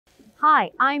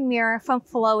Hi, I'm Mira from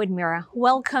Flow with Mira.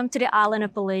 Welcome to the island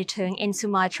of Belitung in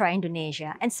Sumatra,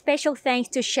 Indonesia. And special thanks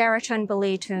to Sheraton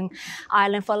Belitung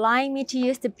Island for allowing me to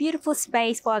use the beautiful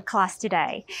space for our class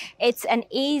today. It's an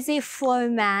easy flow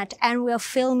mat and we're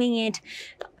filming it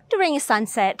during a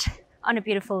sunset on a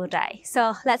beautiful day.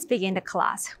 So let's begin the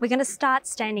class. We're going to start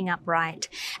standing upright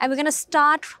and we're going to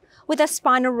start with a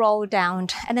spinal roll down,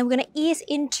 and then we're going to ease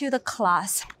into the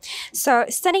class. So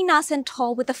standing nice and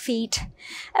tall with the feet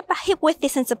about hip width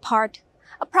distance apart,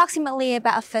 approximately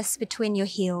about a fist between your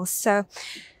heels. So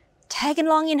take a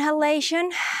long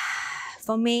inhalation.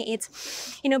 For me,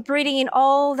 it's, breathing in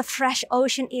all the fresh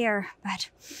ocean air. But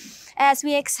as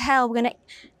we exhale, we're going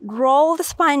to roll the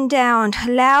spine down,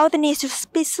 allow the knees to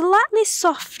be slightly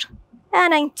soft,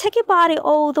 and then take your body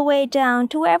all the way down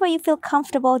to wherever you feel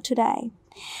comfortable today.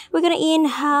 We're going to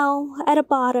inhale at the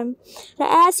bottom.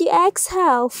 Now as you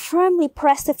exhale, firmly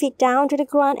press the feet down to the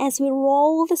ground as we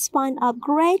roll the spine up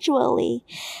gradually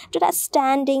to that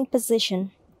standing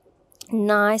position.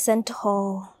 Nice and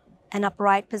tall and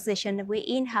upright position. We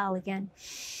inhale again.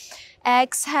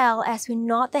 Exhale as we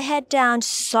nod the head down,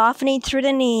 softening through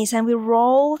the knees, and we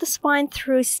roll the spine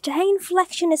through, stay in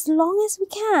flexion as long as we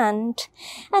can,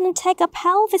 and then take a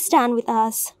pelvis stand with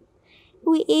us.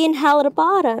 We inhale at the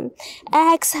bottom.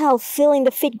 Exhale, feeling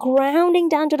the feet grounding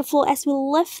down to the floor as we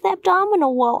lift the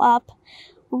abdominal wall up,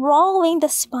 rolling the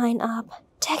spine up,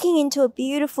 taking into a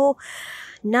beautiful,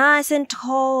 nice and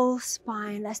tall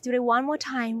spine. Let's do it one more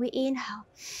time. We inhale.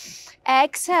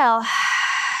 Exhale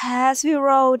as we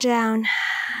roll down,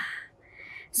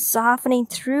 softening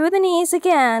through the knees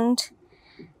again.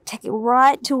 Take it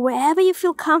right to wherever you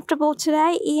feel comfortable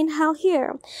today. Inhale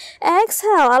here.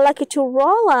 Exhale, I'd like you to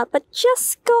roll up, but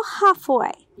just go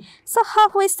halfway. So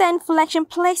halfway stand flexion,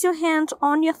 place your hands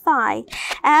on your thigh.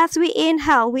 As we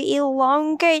inhale, we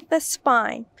elongate the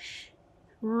spine,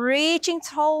 reaching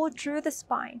tall through the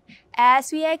spine.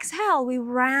 As we exhale, we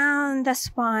round the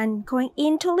spine, going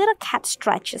into little cat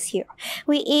stretches here.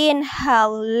 We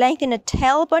inhale, lengthen the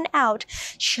tailbone out,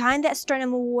 shine that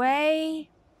sternum away,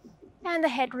 and the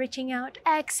head reaching out.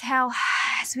 Exhale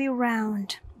as we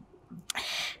round.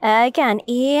 Again,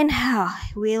 inhale,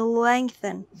 we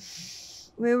lengthen,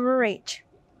 we reach.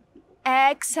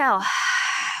 Exhale,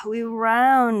 we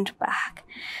round back.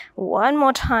 One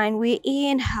more time, we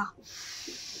inhale,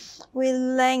 we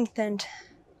lengthened.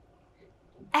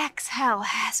 Exhale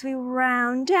as we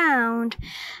round down.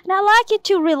 And I'd like you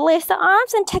to release the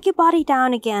arms and take your body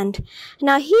down again.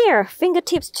 Now here,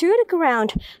 fingertips to the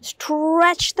ground.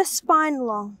 Stretch the spine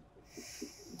long,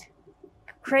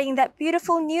 creating that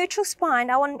beautiful neutral spine.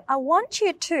 I want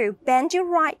you to bend your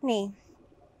right knee.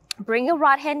 Bring your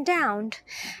right hand down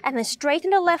and then straighten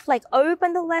the left leg.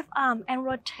 Open the left arm and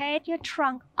rotate your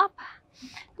trunk up.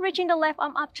 Reaching the left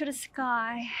arm up to the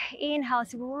sky. Inhale,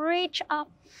 reach up.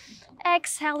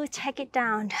 Exhale, we take it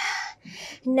down.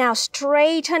 Now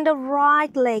straighten the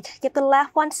right leg. Get the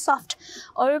left one soft.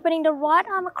 Opening the right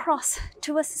arm across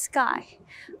towards the sky.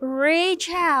 Reach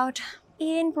out.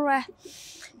 In breath.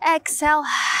 Exhale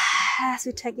as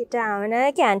we take it down. And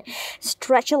again,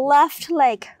 stretch your left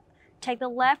leg. Take the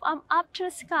left arm up to the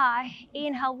sky.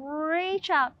 Inhale, reach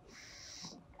up.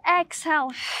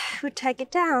 Exhale, we take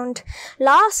it down.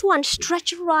 Last one,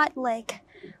 stretch your right leg.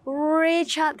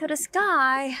 Reach out to the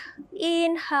sky.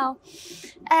 Inhale.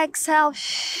 Exhale.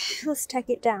 Let's take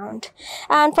it down.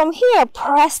 And from here,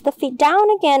 press the feet down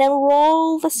again and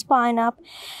roll the spine up.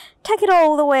 Take it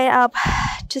all the way up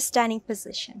to standing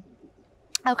position.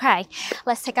 Okay,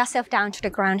 let's take ourselves down to the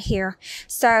ground here.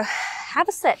 So have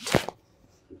a sit.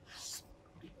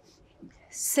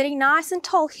 Sitting nice and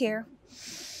tall here.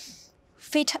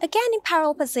 Feet again in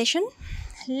parallel position.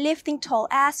 Lifting tall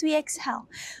as we exhale.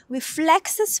 We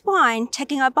flex the spine,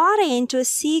 taking our body into a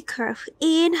C curve.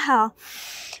 Inhale.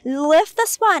 Lift the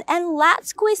spine and let's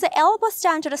squeeze the elbows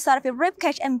down to the side of your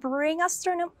ribcage and bring our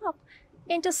sternum up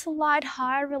into slight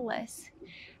high release.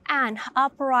 And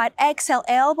upright. Exhale,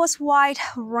 elbows wide,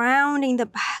 rounding the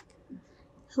back.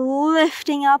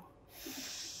 Lifting up.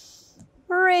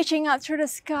 Reaching up through the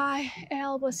sky.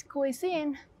 Elbows squeeze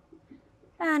in.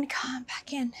 And come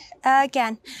back in.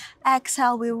 Again,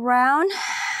 exhale, we round.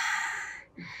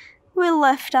 We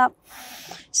lift up.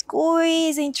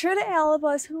 Squeezing through the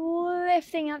elbows,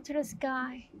 lifting up to the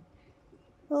sky.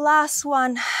 Last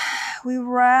one. We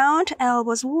round,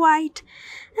 elbows wide,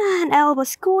 and elbows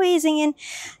squeezing in,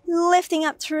 lifting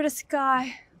up through the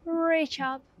sky. Reach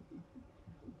up.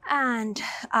 And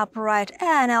upright,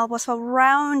 and elbows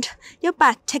around your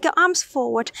back. Take your arms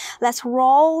forward. Let's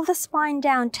roll the spine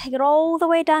down. Take it all the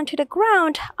way down to the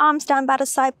ground. Arms down by the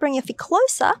side. Bring your feet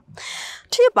closer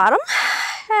to your bottom.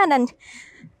 And then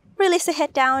Release the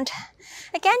head down.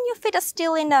 Again, your feet are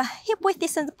still in the hip width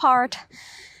distance apart.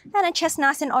 And then chest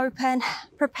nice and open.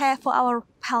 Prepare for our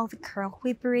pelvic curl.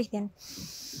 We breathe in.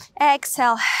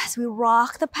 Exhale as we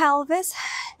rock the pelvis.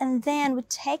 And then we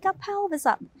take our pelvis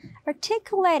up,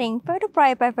 articulating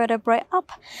vertebrae by vertebrae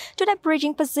up to that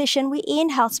bridging position. We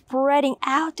inhale, spreading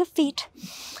out the feet.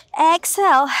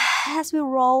 Exhale as we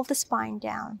roll the spine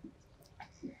down.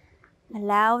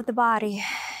 Allow the body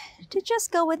to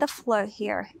just go with the flow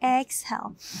here.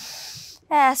 Exhale.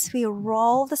 As we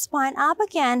roll the spine up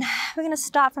again, we're going to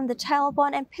start from the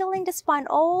tailbone and peeling the spine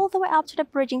all the way up to the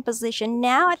bridging position.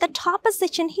 Now at the top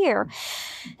position here,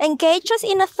 engage us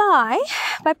in the thigh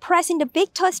by pressing the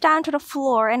big toes down to the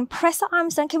floor and press the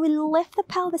arms down. Can we lift the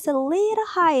pelvis a little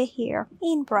higher here?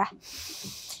 In breath.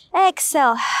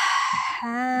 Exhale.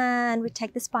 And we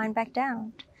take the spine back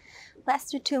down.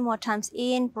 Let's do 2 more times.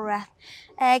 In breath.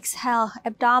 Exhale.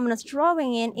 Abdominals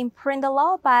drawing in. Imprint the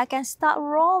lower back and start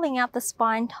rolling up the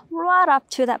spine right up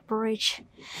to that bridge.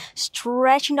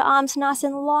 Stretching the arms nice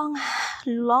and long.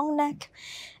 Long neck.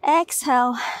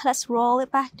 Exhale. Let's roll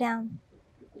it back down.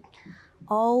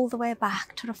 All the way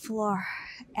back to the floor.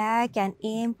 Again.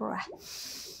 In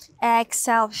breath.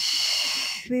 Exhale.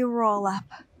 We roll up.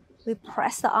 We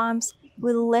press the arms.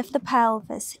 We lift the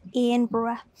pelvis. In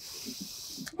breath.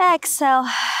 Exhale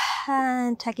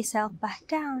and take yourself back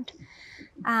down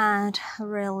and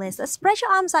release. Spread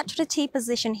your arms out to the T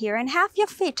position here and have your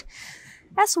feet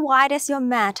as wide as your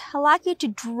mat. I'd like you to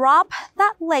drop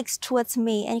that legs towards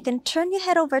me and you can turn your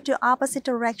head over to opposite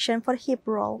direction for hip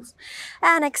rolls.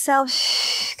 And exhale,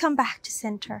 come back to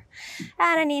center.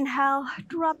 And an inhale,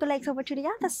 drop the legs over to the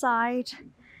other side.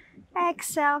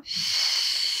 Exhale.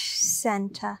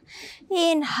 Center.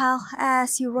 Inhale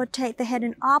as you rotate the head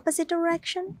in opposite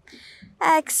direction.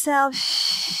 Exhale,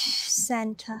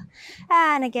 center.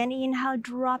 And again, inhale,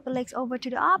 drop the legs over to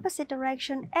the opposite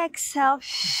direction. Exhale.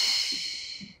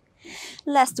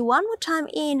 Let's do 1 more time.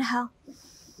 Inhale.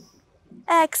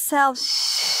 Exhale.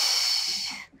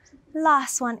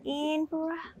 Last one. In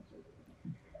breath.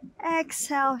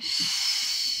 Exhale.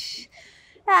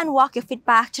 And walk your feet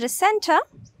back to the center.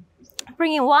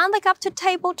 Bringing one leg up to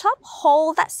tabletop,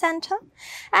 hold that center.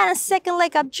 And a second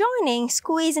leg up, joining,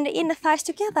 squeezing the inner thighs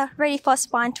together, ready for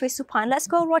spine twist supine. Let's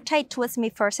go rotate towards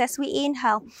me first as we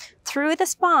inhale through the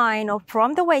spine or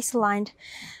from the waistline.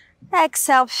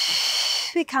 Exhale,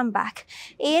 we come back.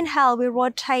 Inhale, we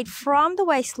rotate from the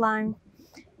waistline.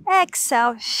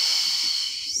 Exhale,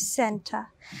 center.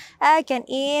 Again,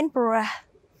 in breath.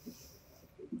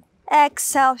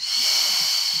 Exhale.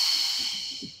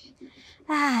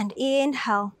 And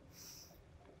inhale.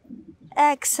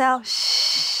 Exhale.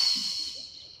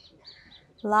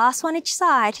 Last one each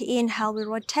side. Inhale, we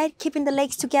rotate, keeping the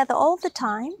legs together all the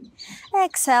time.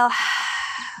 Exhale.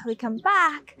 We come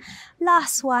back.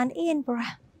 Last one, in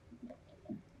breath.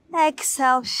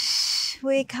 Exhale.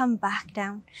 We come back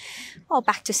down. Or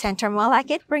back to center, more like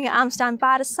it. Bring your arms down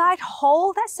by the side.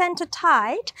 Hold that center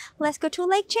tight. Let's go to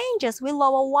leg changes. We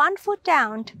lower 1 foot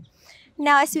down.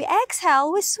 Now as we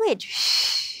exhale, we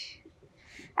switch.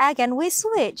 Again, we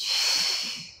switch.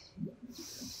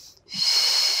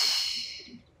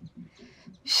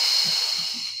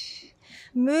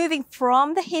 Moving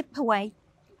from the hip away.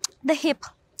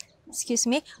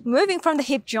 Moving from the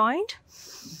hip joint.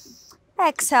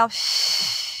 Exhale.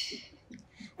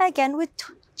 Again, we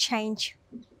change.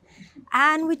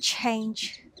 And we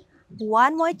change.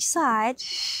 1 more each side.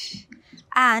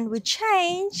 And we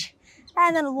change.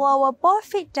 And then lower both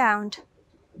feet down.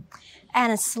 And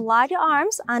then slide your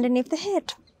arms underneath the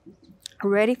head.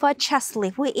 Ready for a chest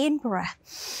lift. We in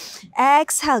breath.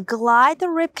 Exhale, glide the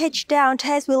ribcage down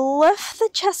as we lift the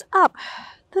chest up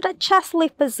to that chest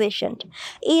lift position.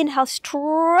 Inhale,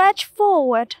 stretch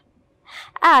forward.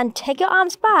 And take your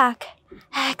arms back.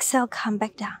 Exhale, come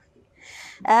back down.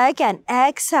 Again,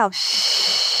 exhale.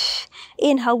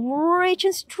 Inhale, reach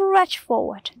and stretch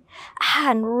forward.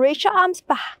 And reach your arms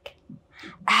back.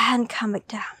 And come back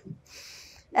down.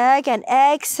 Again,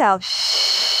 exhale.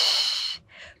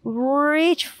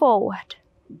 Reach forward.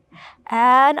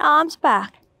 And arms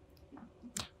back.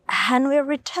 And we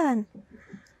return.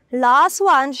 Last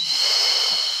one.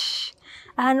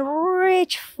 And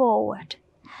reach forward.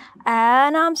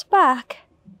 And arms back.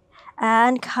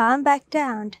 And come back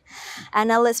down. And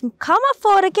now let's come up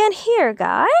forward again here,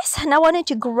 guys. And I want you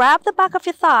to grab the back of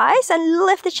your thighs and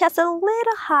lift the chest a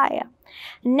little higher.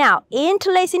 Now,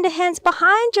 interlacing the hands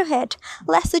behind your head.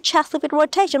 Let's do chest lift with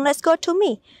rotation. Let's go to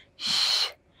me.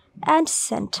 And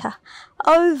center.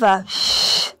 Over.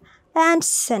 And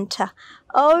center.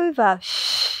 Over.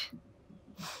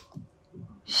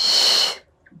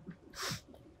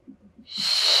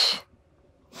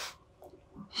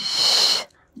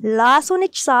 Last one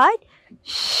each side.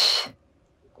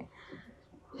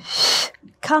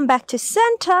 Come back to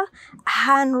center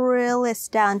and release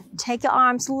down. Take your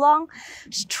arms long,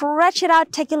 stretch it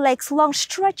out, take your legs long,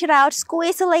 stretch it out,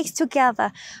 squeeze the legs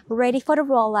together. Ready for the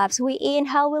roll-ups. We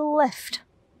inhale, we lift.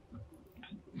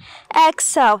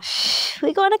 Exhale,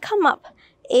 we're going to come up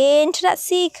into that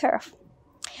C curve.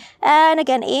 And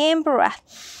again, in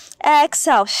breath.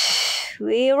 Exhale,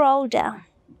 we roll down.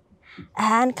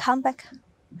 And come back.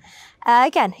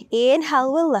 Again,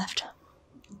 inhale, we lift.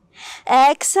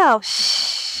 Exhale,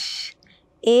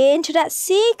 into that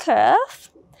C curve.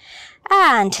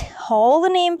 And hold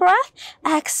an in breath.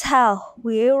 Exhale,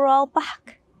 we roll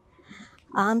back.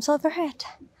 Arms overhead.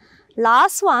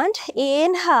 Last one,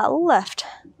 inhale, lift.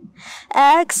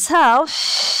 Exhale,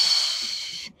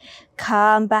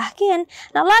 come back in.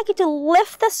 Now I'd like you to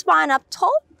lift the spine up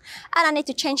tall. And I need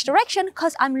to change direction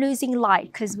because I'm losing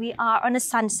light because we are on a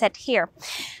sunset here.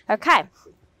 Okay,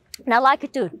 now I'd like you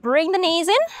to bring the knees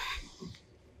in.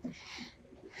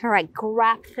 All right,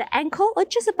 grab the ankle or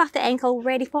just above the ankle,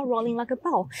 ready for rolling like a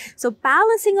ball. So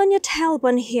balancing on your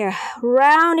tailbone here,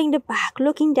 rounding the back,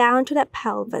 looking down to that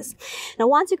pelvis. Now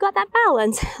once you got that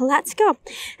balance, let's go.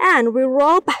 And we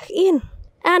roll back in.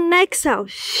 And exhale,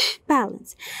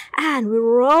 balance. And we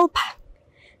roll back.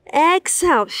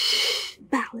 Exhale,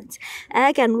 balance.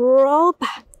 Again, roll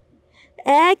back.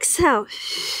 Exhale.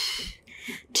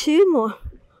 2 more.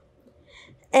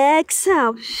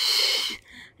 Exhale.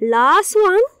 Last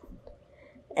one.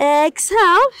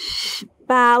 Exhale.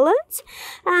 Balance.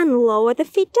 And lower the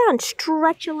feet down.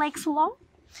 Stretch your legs long.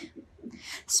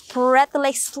 Spread the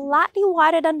legs slightly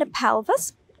wider than the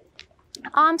pelvis.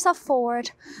 Arms are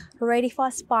forward. Ready for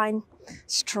a spine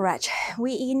stretch.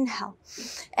 We inhale.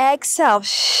 Exhale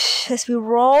as we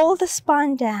roll the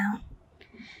spine down.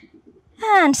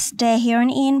 And stay here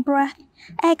and in breath.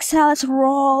 Exhale, let's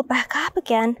roll back up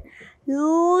again.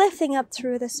 Lifting up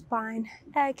through the spine.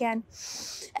 Again.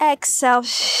 Exhale.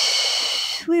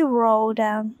 We roll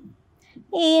down.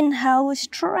 Inhale, we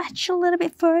stretch a little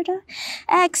bit further.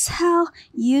 Exhale,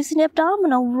 using the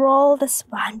abdominal, roll the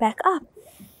spine back up.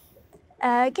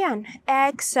 Again,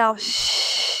 exhale,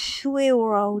 we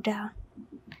roll down.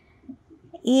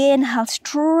 Inhale,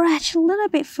 stretch a little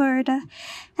bit further.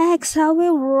 Exhale, we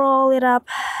roll it up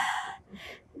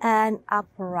and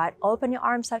upright. Open your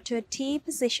arms out to a T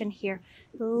position here.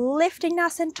 Lifting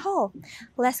nice and tall.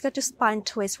 Let's go to spine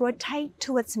twist. Rotate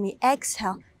towards me.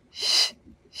 Exhale.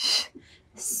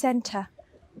 Center.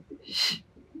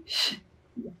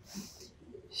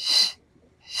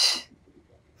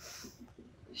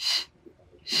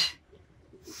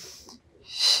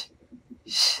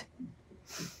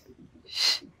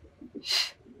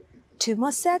 Two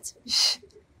more sets.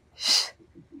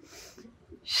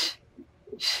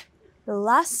 The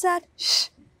last set.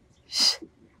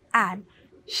 And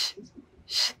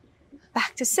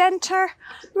back to center.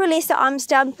 Release the arms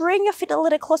down. Bring your feet a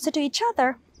little closer to each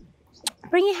other.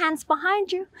 Bring your hands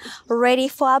behind you. Ready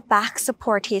for a back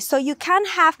support here. So you can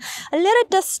have a little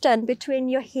distance between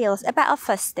your heels, about a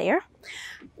fist there.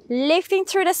 Lifting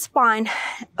through the spine,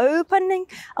 opening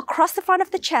across the front of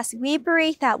the chest. We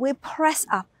breathe out, we press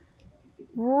up.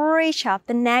 Reach up,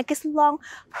 the neck is long.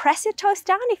 Press your toes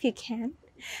down if you can.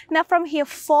 Now from here,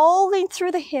 folding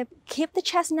through the hip. Keep the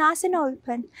chest nice and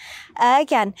open.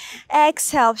 Again,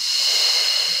 exhale.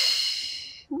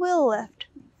 We'll lift.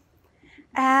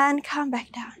 And come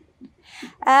back down.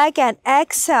 Again,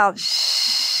 exhale.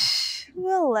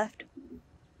 We'll lift.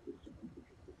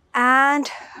 And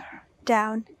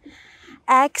down.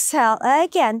 Exhale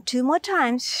again, 2 more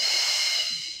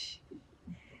times.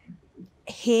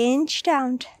 Hinge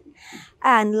down.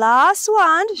 And last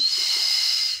one.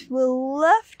 We'll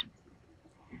lift.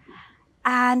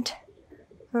 And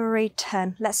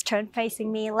return. Let's turn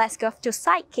facing me. Let's go to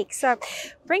side kick. So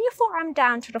bring your forearm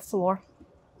down to the floor.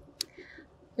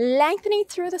 Lengthening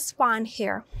through the spine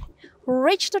here.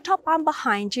 Reach the top arm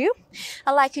behind you.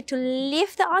 I'd like you to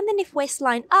lift the underneath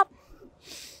waistline up.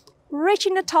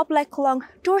 Reaching the top leg long,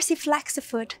 dorsiflex the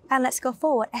foot, and let's go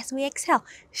forward as we exhale.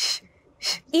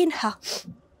 Inhale,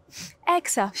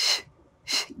 exhale,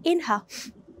 inhale,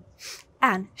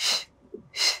 and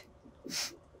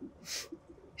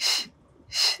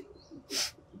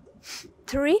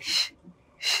 3,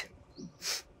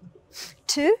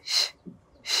 2,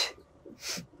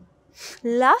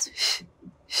 last,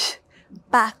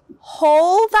 back.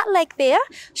 Hold that leg there,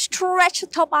 stretch the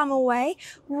top arm away,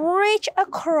 reach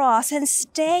across and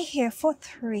stay here for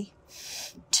 3,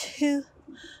 2,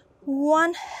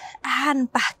 1,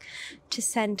 and back to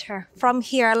center. From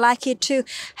here, I'd like you to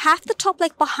have the top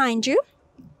leg behind you.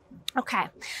 Okay,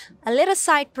 a little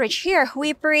side bridge here.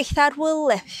 We breathe out, we'll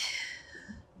lift.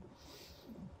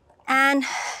 And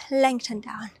lengthen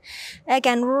down.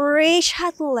 Again, reach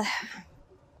out, lift.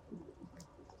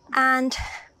 And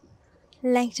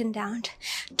lengthen down.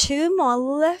 2 more,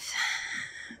 lift.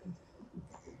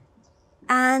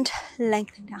 And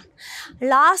lengthen down.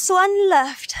 Last one,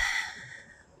 lift.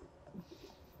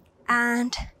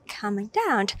 And coming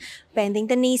down. Bending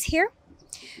the knees here.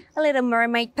 A little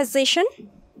mermaid position.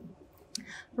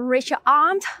 Reach your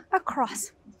arms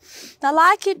across. Now I'd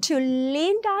like you to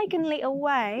lean diagonally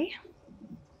away.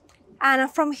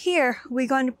 And from here, we're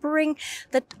going to bring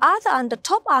the other arm, the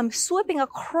top arm, sweeping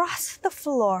across the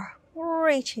floor.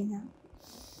 Reaching out.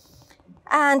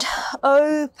 And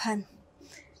open.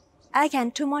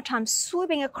 Again, 2 more times,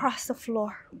 sweeping across the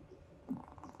floor.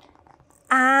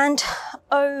 And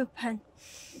open.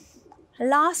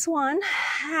 Last one,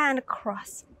 hand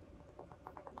across.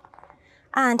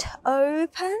 And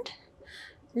open.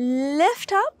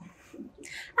 Lift up.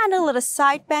 And a little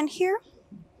side bend here.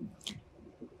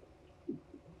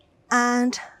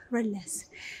 And release.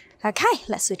 Okay,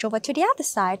 let's switch over to the other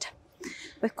side.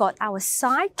 We've got our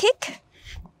side kick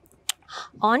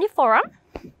on your forearm.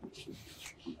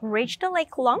 Reach the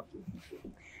leg long.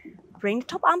 Bring the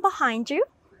top arm behind you.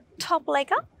 Top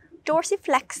leg up.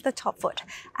 Dorsiflex the top foot.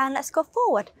 And let's go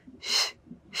forward.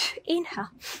 Inhale.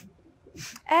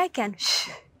 Again.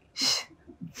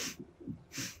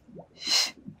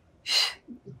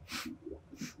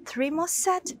 3 more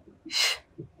sets.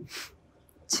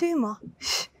 2 more.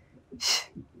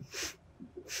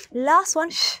 Last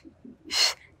one.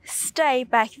 Stay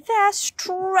back there.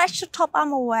 Stretch the top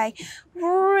arm away.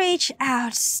 Reach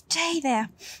out. Stay there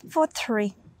for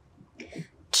 3,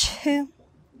 2,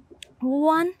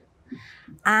 1.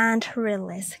 And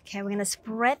release. Okay, we're going to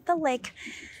spread the leg.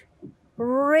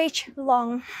 Reach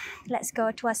long. Let's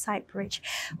go to a side bridge.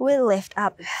 We lift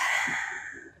up.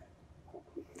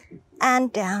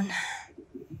 And down.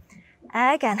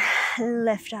 Again,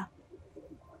 lift up.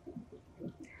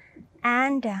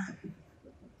 And down.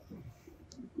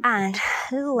 And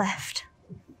lift.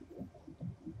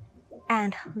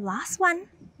 And last one.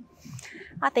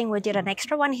 I think we did an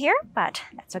extra one here, but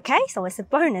that's okay. So it's a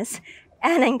bonus.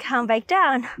 And then come back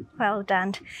down. Well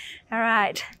done. All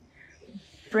right.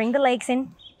 Bring the legs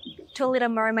in to a little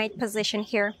mermaid position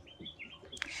here.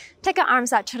 Take your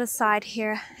arms out to the side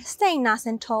here. Staying nice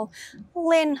and tall.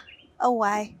 Lean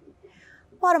away.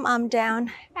 Bottom arm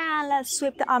down. And let's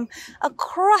sweep the arm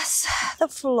across the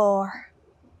floor.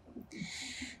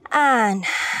 And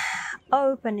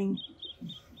opening.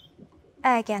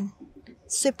 Again.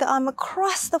 Sweep the arm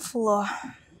across the floor.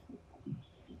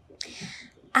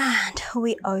 And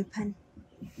we open.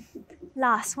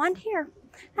 Last one here.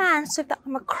 And sweep the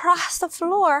arm across the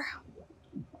floor.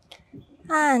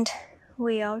 And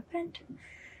we opened.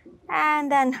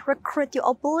 And then recruit your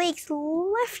obliques.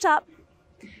 Lift up.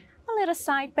 A little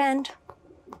side bend.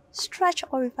 Stretch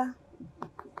over.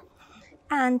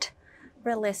 And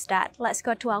release that. Let's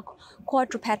go to our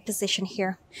quadruped position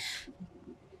here.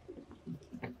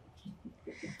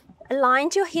 Align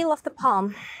your heel of the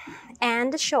palm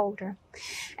and the shoulder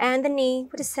and the knee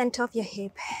with the center of your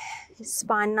hip.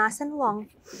 Spine nice and long.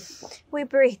 We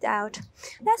breathe out.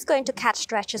 Let's go into cat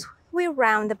stretches. We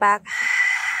round the back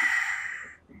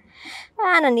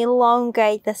and then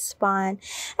elongate the spine.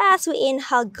 As we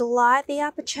inhale, glide the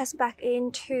upper chest back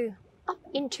up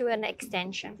into an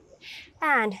extension.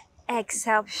 And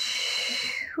exhale,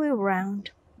 we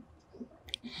round.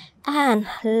 And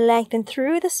lengthen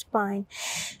through the spine.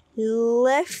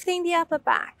 Lifting the upper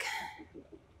back.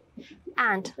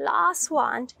 And last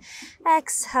one,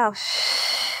 exhale,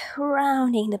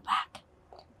 rounding the back.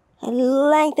 And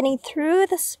lengthening through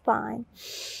the spine.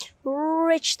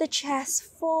 Reach the chest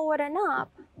forward and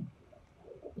up.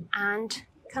 And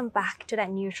come back to that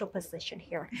neutral position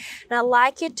here. Now I'd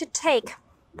like you to take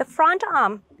the front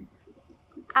arm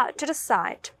out to the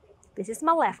side. This is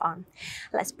my left arm.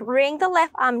 Let's bring the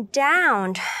left arm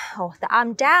down, the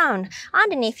arm down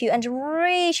underneath you and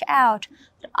reach out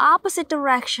the opposite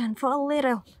direction for a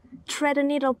little thread the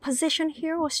needle position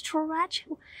here or stretch.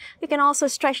 You can also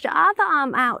stretch the other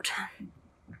arm out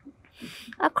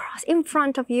across in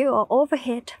front of you or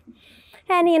overhead.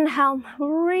 And inhale,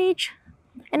 reach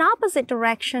in opposite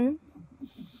direction.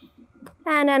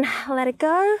 And then let it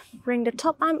go. Bring the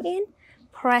top arm in,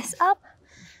 press up.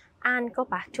 And go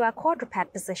back to our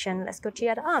quadruped position. Let's go to the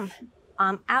other arm.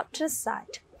 Arm out to the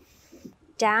side.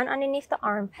 Down underneath the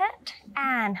armpit.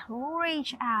 And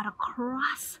reach out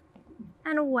across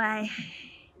and away.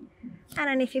 And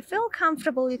then if you feel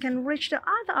comfortable, you can reach the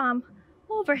other arm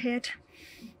overhead.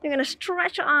 You're going to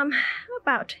stretch your arm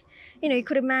about You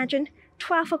could imagine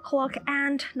 12 o'clock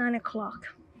and 9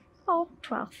 o'clock. Or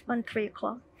 12 and 3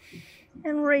 o'clock.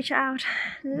 And reach out,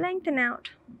 lengthen out.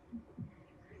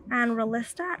 And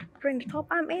release that. Bring the top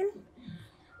arm in.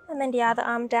 And then the other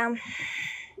arm down.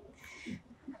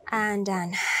 And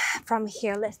then from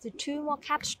here, let's do 2 more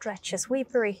calf stretches. We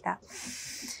breathe out.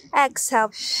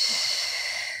 Exhale.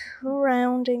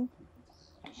 Rounding.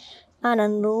 And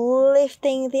then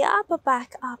lifting the upper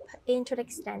back up into the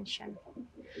extension.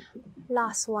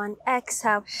 Last one.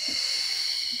 Exhale.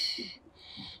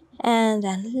 And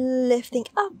then lifting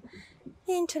up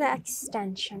into the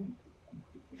extension.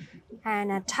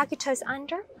 And then tuck your toes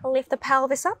under. Lift the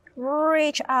pelvis up.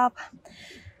 Reach up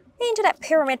into that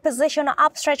pyramid position, or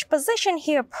upstretch position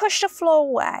here. Push the floor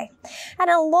away. And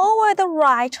then lower the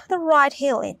right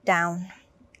heel down.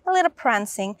 A little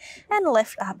prancing. And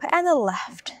lift up. And the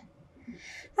left.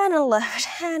 And the left.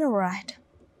 And the right.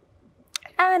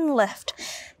 And lift.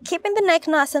 Keeping the neck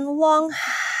nice and long.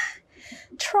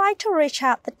 Try to reach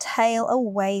out the tail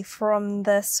away from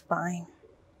the spine.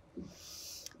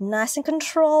 Nice and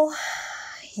control.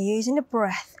 Using the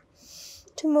breath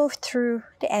to move through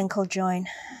the ankle joint.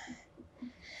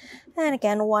 And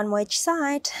again, one more each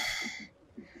side.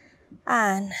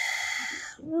 And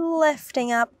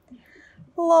lifting up.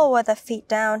 Lower the feet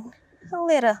down. A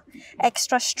little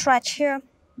extra stretch here.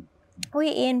 We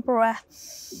in breath.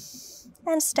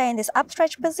 And stay in this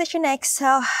upstretch position.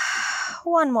 Exhale.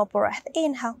 One more breath.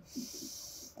 Inhale.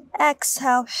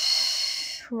 Exhale.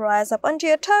 Rise up onto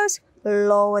your toes.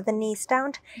 Lower the knees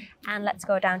down. And let's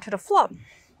go down to the floor.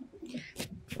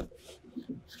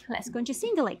 Let's go into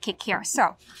single leg kick here.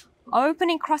 So,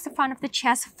 opening across the front of the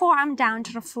chest, forearm down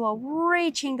to the floor,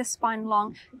 reaching the spine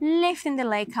long, lifting the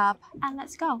leg up. And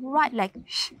let's go. Right leg.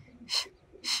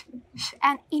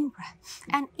 And in-breath,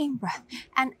 and in-breath,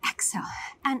 and exhale,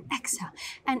 and exhale,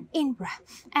 and in-breath,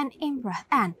 and in-breath,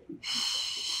 and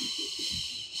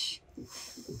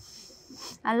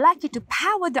I'd like you to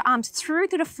power the arms through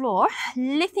to the floor,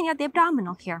 lifting up the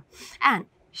abdominal here, and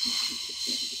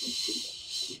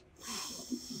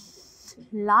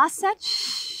last set,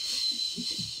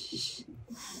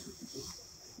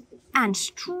 and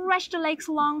stretch the legs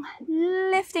long,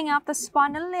 lifting up the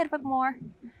spine a little bit more.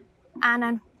 And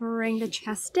then bring the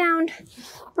chest down.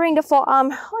 Bring the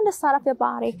forearm on the side of your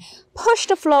body. Push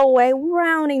the floor away,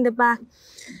 rounding the back.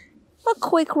 A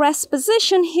quick rest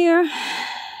position here.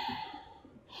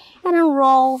 And then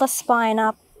roll the spine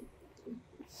up.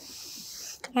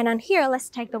 And on here, let's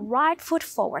take the right foot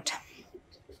forward.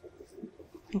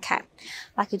 Okay. I'd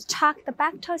like you to tuck the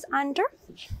back toes under.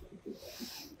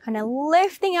 And then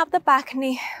lifting up the back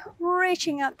knee,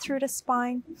 reaching up through the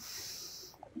spine.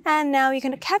 And now you're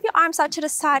going to have your arms out to the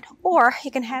side, or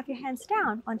you can have your hands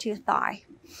down onto your thigh.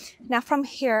 Now from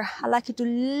here, I'd like you to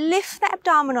lift the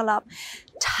abdominal up,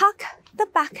 tuck the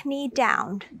back knee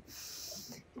down,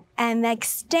 and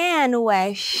extend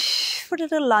away for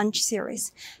the lunge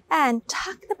series. And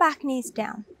tuck the back knees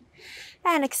down,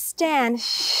 and extend.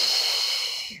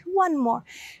 One more,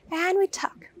 and we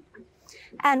tuck,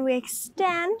 and we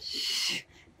extend,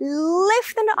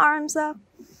 lifting the arms up.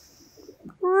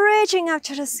 Reaching up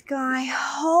to the sky,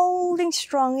 holding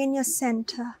strong in your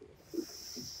center.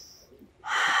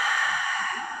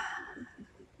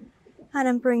 And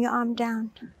then bring your arm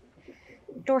down.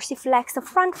 Dorsiflex the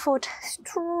front foot,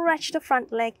 stretch the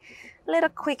front leg. A little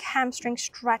quick hamstring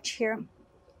stretch here.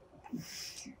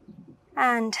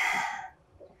 And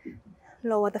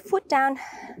lower the foot down.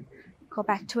 Go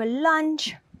back to a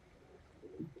lunge.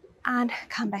 And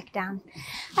come back down.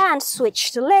 And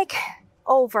switch the leg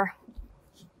over.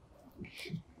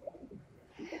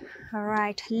 All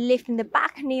right, lifting the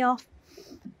back knee off,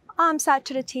 arms out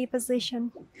to the T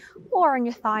position, or on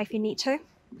your thigh if you need to.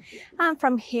 And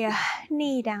from here,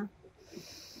 knee down,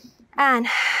 and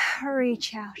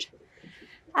reach out,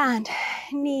 and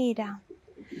knee down,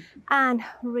 and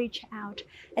reach out.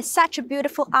 It's such a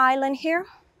beautiful island here.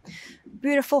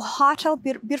 Beautiful hotel,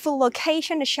 beautiful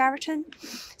location, the Sheraton.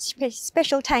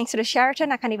 Special thanks to the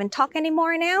Sheraton. I can't even talk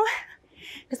anymore now,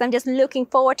 because I'm just looking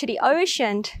forward to the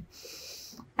ocean.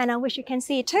 And I wish you can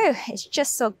see it too. It's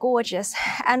just so gorgeous.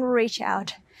 And reach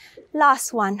out.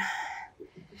 Last one.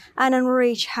 And then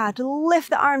reach out. Lift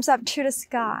the arms up to the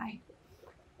sky.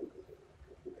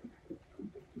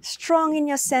 Strong in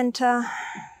your center.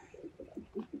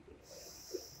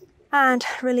 And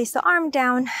release the arm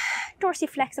down.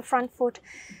 Dorsiflex the front foot.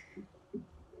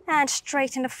 And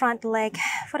straighten the front leg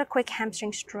for the quick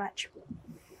hamstring stretch.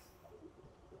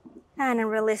 And then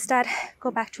release that. Go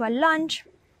back to a lunge.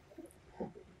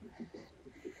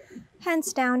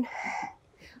 Hands down.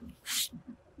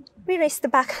 Release the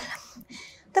back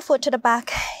the foot to the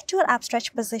back to an up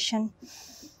stretch position.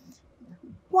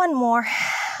 One more,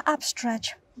 up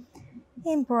stretch,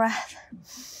 in breath.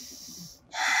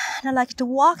 And I'd like you to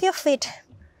walk your feet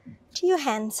to your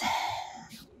hands.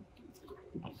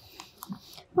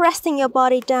 Resting your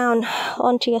body down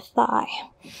onto your thigh.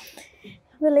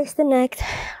 Release the neck,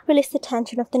 release the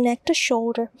tension of the neck to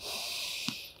shoulder.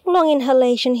 Long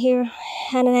inhalation here,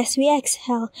 and as we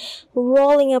exhale,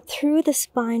 rolling up through the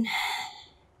spine.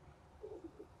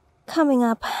 Coming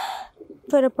up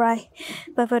vertebrae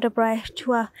by vertebrae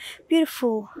to a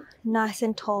beautiful, nice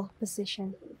and tall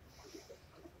position.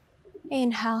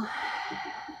 Inhale.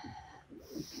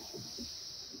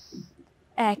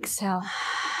 Exhale.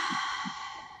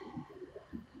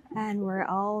 And we're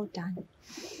all done.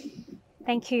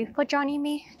 Thank you for joining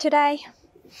me today.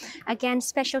 Again,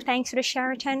 special thanks to the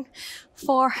Sheraton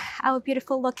for our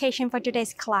beautiful location for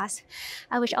today's class.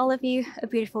 I wish all of you a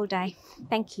beautiful day.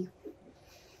 Thank you.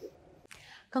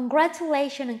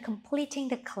 Congratulations on completing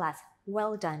the class.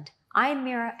 Well done. I'm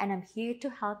Mira and I'm here to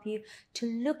help you to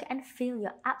look and feel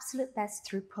your absolute best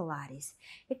through Pilates.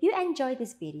 If you enjoyed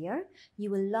this video,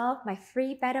 you will love my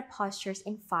free Better Postures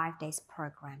in 5 days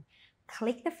program.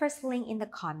 Click the first link in the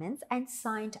comments and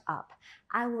sign up.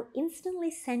 I will instantly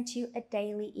send you a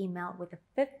daily email with a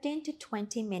 15 to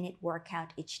 20 minute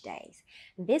workout each day.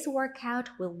 This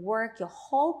workout will work your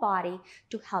whole body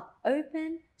to help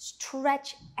open,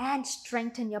 stretch, and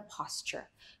strengthen your posture.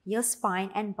 Your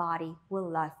spine and body will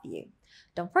love you.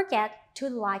 Don't forget to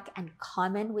like and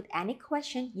comment with any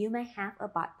question you may have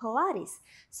about Pilates.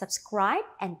 Subscribe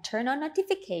and turn on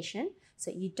notification so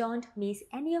you don't miss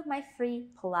any of my free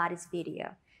Pilates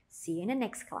video. See you in the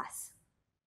next class.